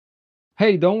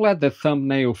Hey, don't let the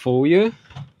thumbnail fool you.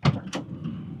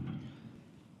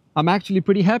 I'm actually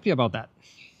pretty happy about that.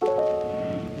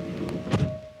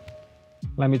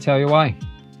 Let me tell you why.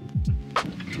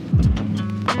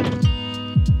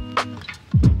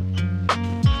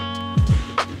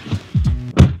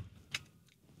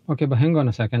 Okay, but hang on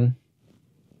a second.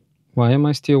 Why am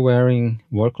I still wearing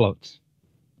work clothes?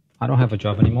 I don't have a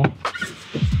job anymore.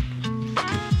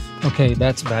 Okay,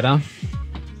 that's better.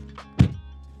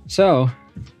 So,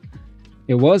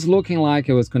 it was looking like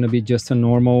it was going to be just a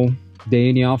normal day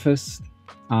in the office.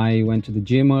 I went to the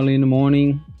gym early in the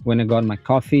morning when I got my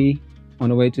coffee on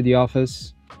the way to the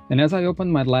office. And as I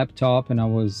opened my laptop and I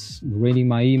was reading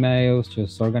my emails,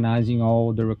 just organizing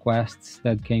all the requests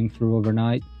that came through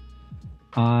overnight,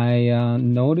 I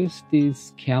noticed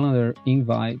this calendar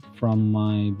invite from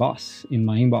my boss in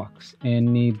my inbox,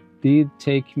 and it did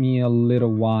take me a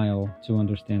little while to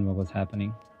understand what was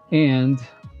happening. And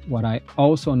what I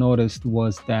also noticed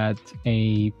was that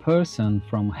a person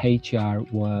from HR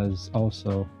was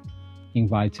also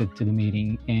invited to the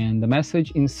meeting, and the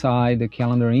message inside the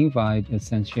calendar invite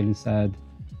essentially said,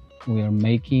 "We are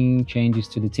making changes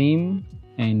to the team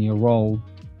and your role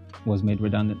was made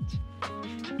redundant."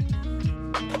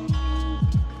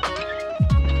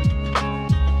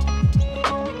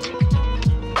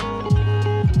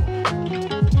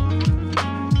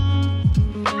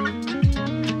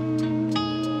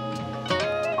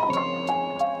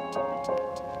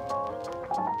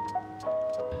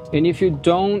 And if you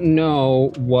don't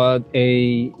know what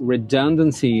a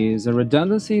redundancy is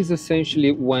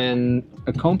essentially when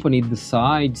a company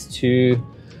decides to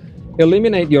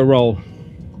eliminate your role.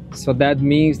 So that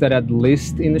means that at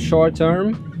least in the short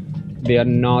term, they are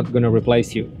not going to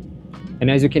replace you. And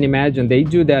as you can imagine, they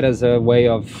do that as a way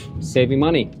of saving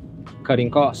money, cutting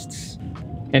costs.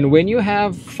 And when you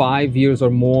have 5 years or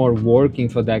more working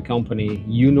for that company,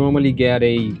 you normally get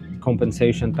a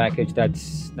compensation package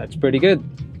that's pretty good.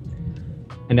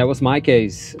 And that was my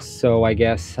case, so I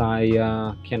guess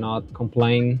I cannot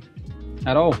complain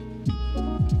at all.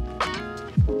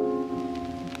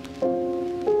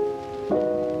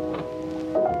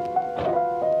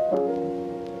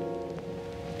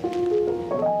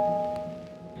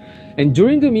 And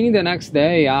during the meeting the next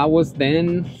day, I was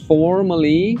then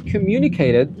formally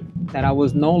communicated that I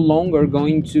was no longer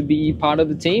going to be part of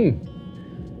the team.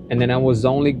 And then I was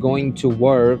only going to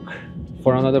work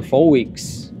for another 4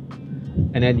 weeks.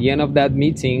 And at the end of that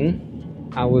meeting,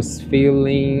 I was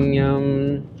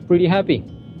feeling pretty happy.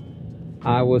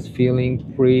 I was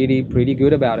feeling pretty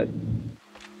good about it.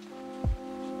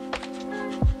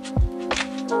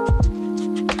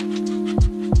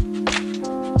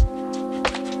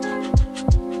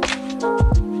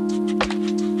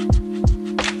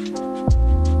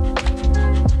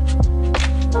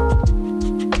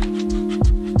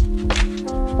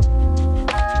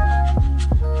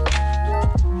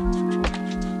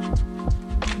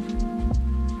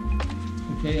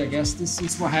 Okay, I guess this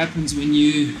is what happens when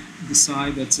you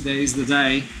decide that today is the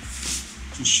day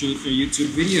to shoot a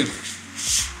YouTube video.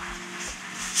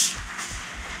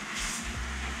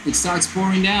 It starts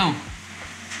pouring down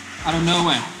out of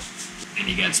nowhere, and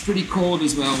it gets pretty cold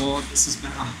as well. Oh, this is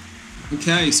better.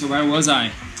 Okay, so where was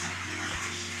I?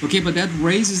 Okay, but that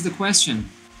raises the question,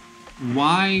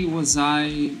 why was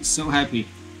I so happy?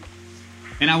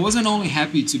 And I wasn't only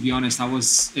happy, to be honest, I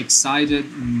was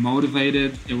excited,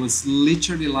 motivated. It was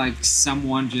literally like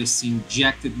someone just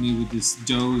injected me with this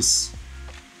dose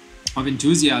of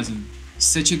enthusiasm.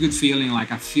 Such a good feeling,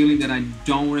 like a feeling that I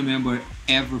don't remember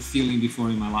ever feeling before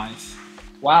in my life.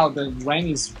 Wow, the rain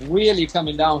is really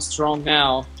coming down strong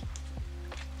now.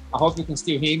 I hope you can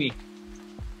still hear me.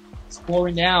 It's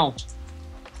pouring down.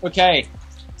 Okay,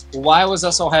 why was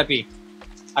I so happy?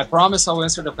 I promise I'll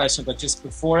answer the question, but just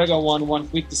before I go on, one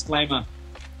quick disclaimer.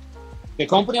 The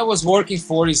company I was working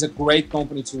for is a great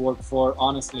company to work for,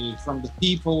 honestly, from the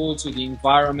people to the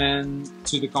environment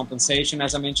to the compensation,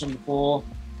 as I mentioned before.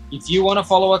 If you want to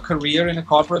follow a career in the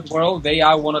corporate world, they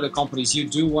are one of the companies you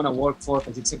do want to work for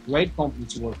because it's a great company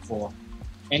to work for.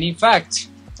 And in fact,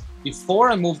 before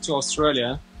I moved to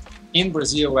Australia, in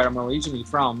Brazil, where I'm originally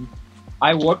from,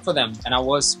 I worked for them and I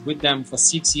was with them for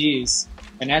 6 years.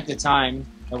 And at the time,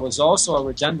 there was also a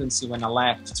redundancy when I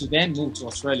left to then move to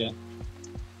Australia,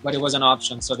 but it was an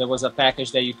option. So there was a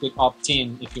package that you could opt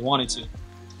in if you wanted to.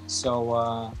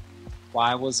 So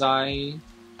why was I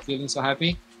feeling so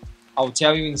happy? I'll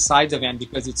tell you inside the van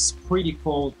because it's pretty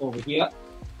cold over here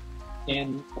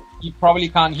and you probably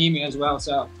can't hear me as well.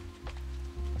 So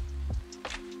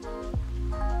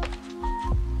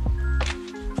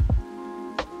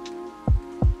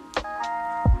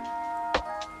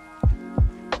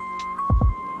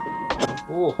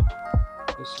Oh,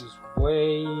 this is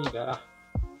way better.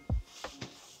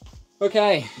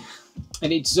 Okay,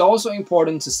 and it's also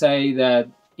important to say that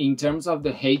in terms of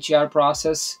the HR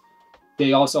process,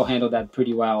 they also handle that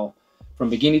pretty well from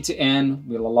beginning to end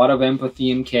with a lot of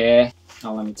empathy and care.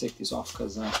 Now let me take this off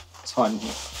because it's hot in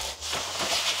here.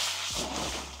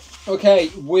 Okay,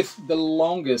 with the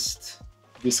longest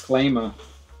disclaimer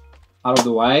out of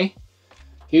the way,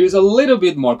 here's a little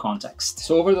bit more context.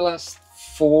 So over the last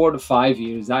 4 to 5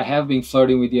 years, I have been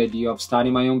flirting with the idea of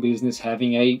starting my own business,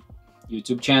 having a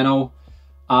YouTube channel.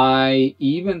 I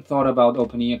even thought about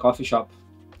opening a coffee shop.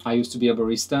 I used to be a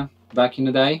barista back in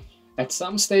the day. At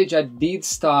some stage, I did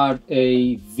start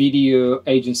a video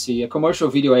agency, a commercial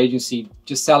video agency,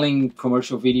 just selling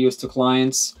commercial videos to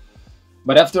clients.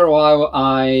 But after a while,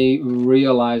 I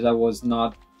realized I was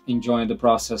not enjoying the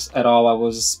process at all. I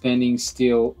was spending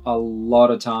still a lot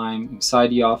of time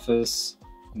inside the office,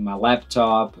 in my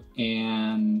laptop,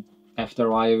 and after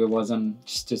a while, it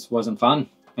just wasn't fun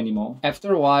anymore.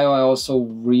 After a while, I also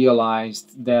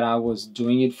realized that I was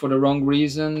doing it for the wrong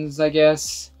reasons, I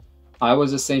guess. I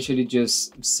was essentially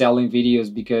just selling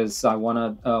videos because I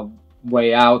wanted a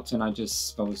way out, and I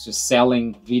was just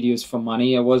selling videos for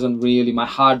money. I wasn't really, my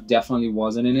heart definitely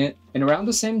wasn't in it. And around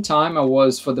the same time, I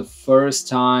was for the first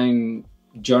time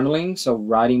journaling, so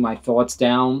writing my thoughts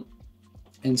down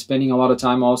and spending a lot of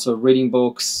time also reading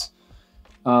books,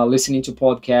 listening to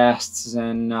podcasts,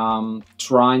 and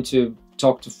trying to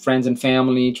talk to friends and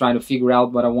family, trying to figure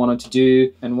out what I wanted to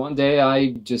do. And one day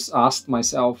I just asked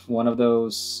myself one of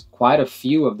those, quite a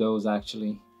few of those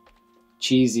actually,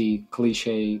 cheesy,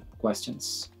 cliche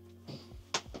questions.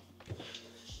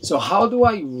 So how do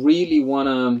I really want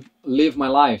to live my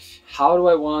life? How do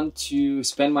I want to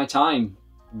spend my time?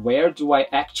 Where do I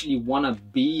actually want to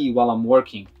be while I'm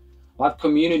working? What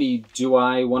community do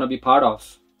I want to be part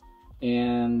of?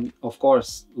 And of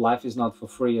course, life is not for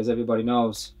free, as everybody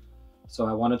knows. So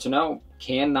I wanted to know,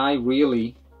 can I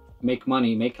really make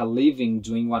money, make a living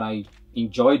doing what I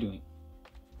enjoy doing?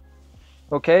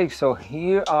 Okay, so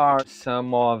here are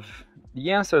some of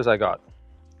the answers I got.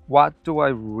 What do I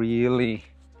really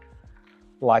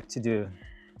like to do?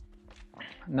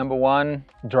 Number one,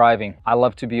 driving. I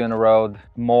love to be on the road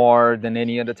more than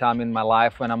any other time in my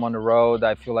life. When I'm on the road,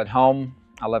 I feel at home.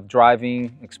 I love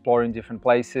driving, exploring different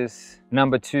places.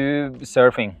 Number two,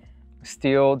 surfing.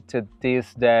 Still to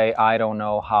this day, I don't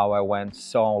know how I went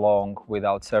so long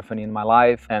without surfing in my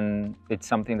life, and it's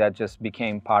something that just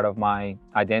became part of my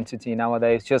identity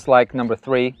nowadays. Just like number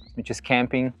three, which is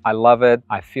camping. I love it.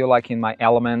 I feel like in my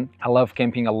element. I love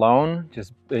camping alone.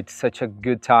 It's such a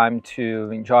good time to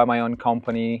enjoy my own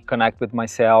company, connect with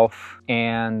myself.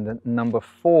 And number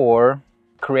four,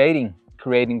 creating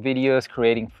videos,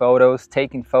 creating photos,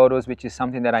 taking photos, which is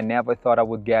something that I never thought I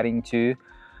would get into.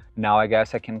 Now I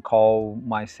guess I can call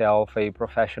myself a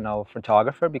professional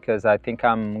photographer because I think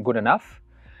I'm good enough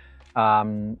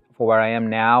for where I am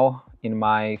now in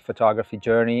my photography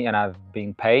journey, and I've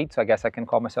been paid, so I guess I can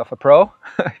call myself a pro.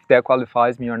 If that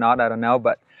qualifies me or not, I don't know,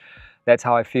 but that's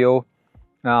how I feel.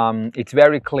 It's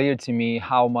very clear to me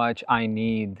how much I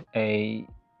need a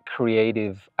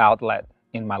creative outlet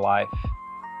in my life.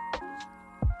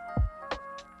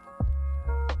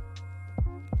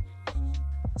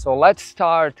 So let's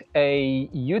start a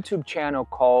YouTube channel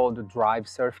called Drive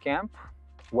Surf Camp,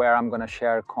 where I'm gonna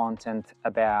share content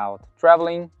about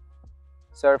traveling,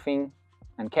 surfing,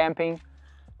 and camping.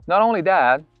 Not only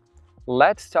that,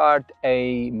 let's start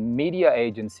a media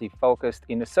agency focused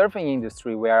in the surfing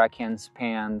industry where I can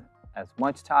spend as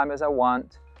much time as I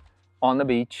want on the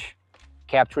beach,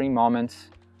 capturing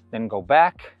moments, then go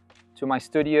back to my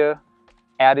studio,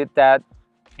 edit that,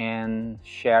 and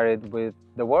share it with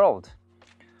the world.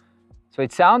 So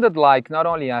it sounded like not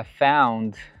only I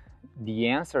found the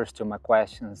answers to my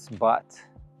questions, but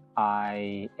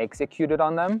I executed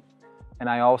on them, and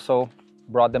I also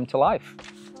brought them to life.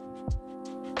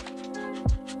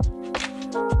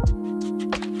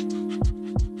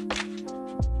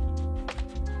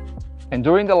 And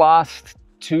during the last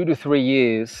 2 to 3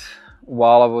 years,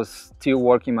 while I was still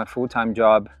working my full-time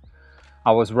job,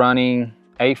 I was running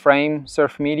A-Frame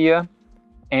Surf Media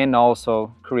and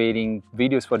also creating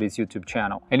videos for this YouTube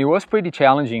channel. And it was pretty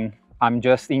challenging. I'm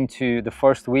just into the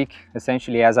first week,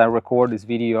 essentially, as I record this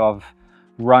video, of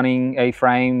running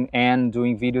A-Frame and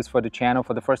doing videos for the channel.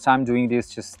 For the first time doing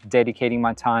this, just dedicating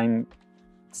my time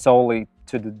solely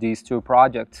to these two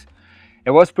projects.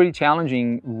 It was pretty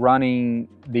challenging running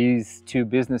these two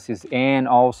businesses and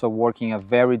also working a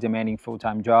very demanding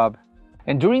full-time job.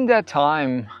 And during that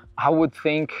time, I would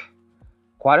think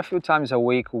quite a few times a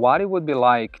week what it would be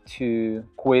like to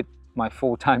quit my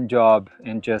full-time job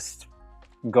and just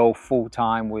go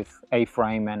full-time with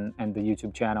A-frame and the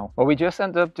YouTube channel. But we just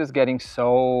end up just getting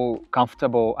so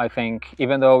comfortable, I think,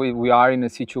 even though we are in a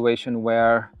situation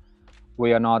where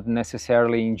we are not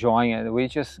necessarily enjoying it. We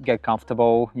just get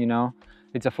comfortable, you know.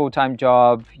 It's a full-time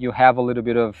job. You have a little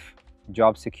bit of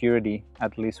job security,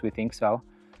 at least we think so.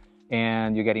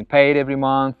 And you're getting paid every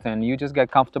month and you just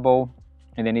get comfortable.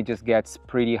 And then it just gets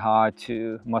pretty hard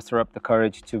to muster up the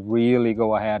courage to really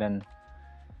go ahead and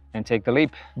take the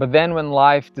leap. But then when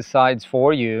life decides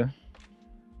for you,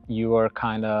 you are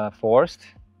kind of forced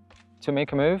to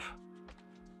make a move.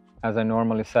 As I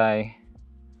normally say,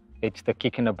 it's the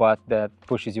kick in the butt that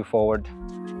pushes you forward.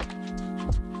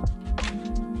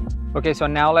 Okay, so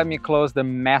now let me close the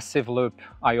massive loop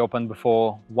I opened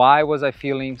before. Why was I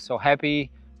feeling so happy,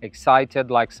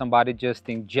 excited, like somebody just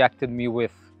injected me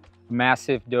with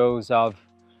massive dose of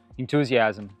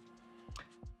enthusiasm?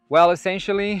 Well,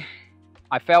 essentially,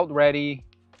 I felt ready.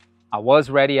 I was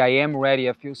ready. I am ready.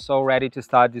 I feel so ready to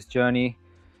start this journey.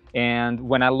 And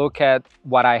when I look at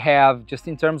what I have, just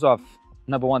in terms of,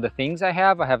 number one, the things I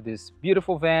have this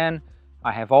beautiful van.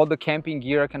 I have all the camping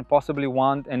gear I can possibly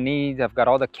want and need. I've got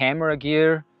all the camera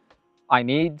gear I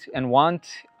need and want.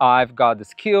 I've got the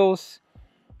skills.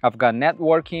 I've got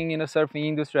networking in the surfing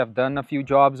industry. I've done a few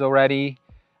jobs already.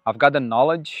 I've got the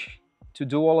knowledge to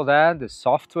do all of that, the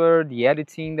software, the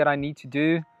editing that I need to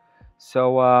do.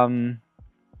 So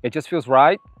it just feels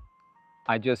right.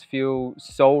 I just feel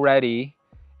so ready.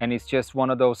 And it's just one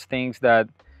of those things that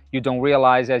you don't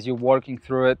realize as you're working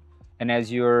through it and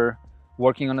as you're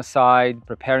working on the side,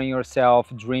 preparing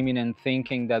yourself, dreaming and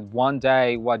thinking that one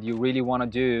day what you really want to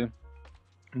do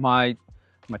might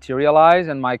materialize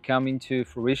and might come into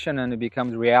fruition and it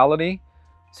becomes reality.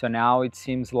 So now it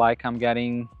seems like I'm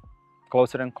getting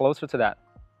closer and closer to that.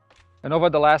 And over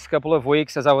the last couple of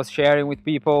weeks, as I was sharing with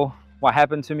people what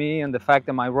happened to me and the fact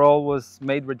that my role was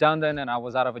made redundant and I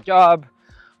was out of a job,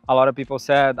 a lot of people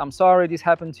said, I'm sorry this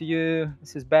happened to you,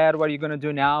 this is bad, what are you going to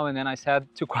do now? And then I said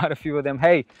to quite a few of them,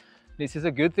 hey, this is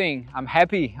a good thing. I'm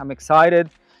happy, I'm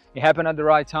excited. It happened at the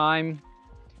right time.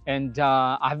 And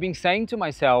I've been saying to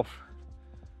myself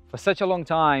for such a long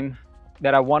time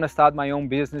that I want to start my own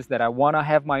business, that I want to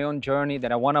have my own journey,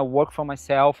 that I want to work for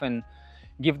myself and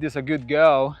give this a good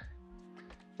go.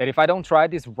 That if I don't try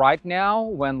this right now,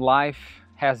 when life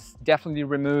has definitely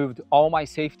removed all my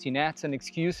safety nets and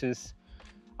excuses,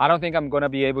 I don't think I'm going to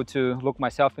be able to look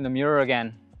myself in the mirror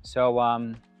again. So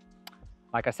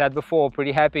like I said before,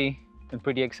 pretty happy and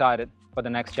pretty excited for the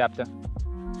next chapter.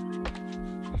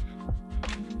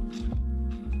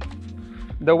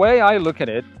 The way I look at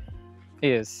it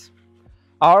is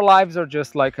our lives are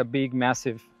just like a big,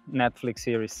 massive Netflix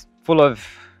series full of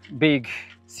big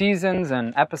seasons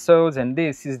and episodes, and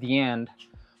this is the end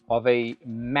of a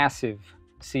massive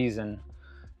season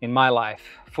in my life,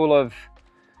 full of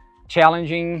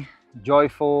challenging,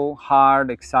 joyful,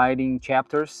 hard, exciting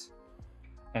chapters.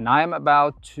 And I am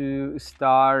about to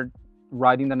start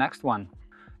writing the next one.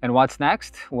 And what's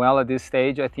next? Well, at this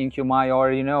stage, I think you might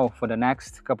already know. For the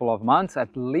next couple of months,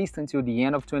 at least until the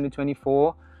end of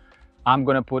 2024, I'm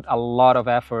gonna put a lot of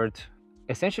effort,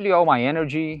 essentially all my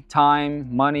energy,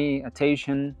 time, money,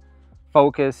 attention,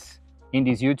 focus in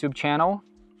this YouTube channel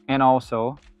and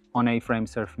also on A-Frame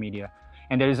Surf Media.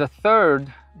 And there is a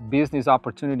third business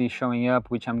opportunity showing up,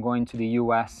 which I'm going to the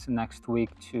US next week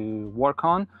to work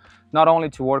on. Not only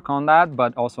to work on that,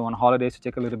 but also on holidays to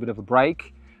take a little bit of a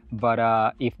break.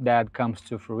 But if that comes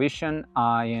to fruition,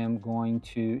 I am going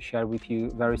to share with you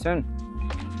very soon.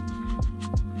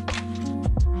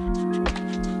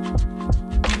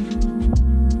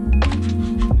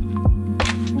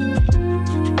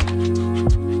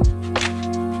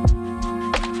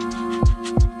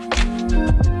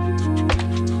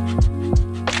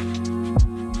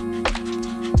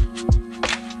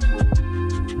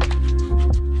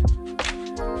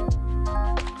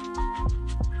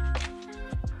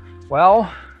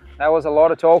 Well, that was a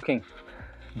lot of talking,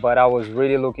 but I was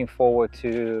really looking forward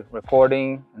to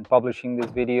recording and publishing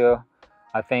this video.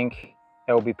 I think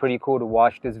it will be pretty cool to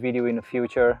watch this video in the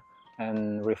future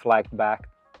and reflect back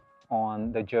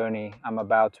on the journey I'm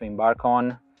about to embark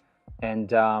on.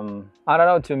 And I don't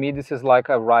know, to me this is like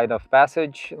a rite of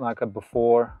passage, like a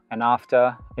before and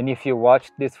after. And if you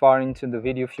watched this far into the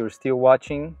video, if you're still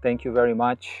watching, thank you very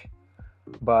much.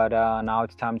 But now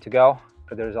it's time to go,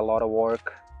 because there's a lot of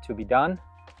work to be done,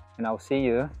 and I'll see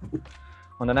you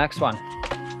on the next one.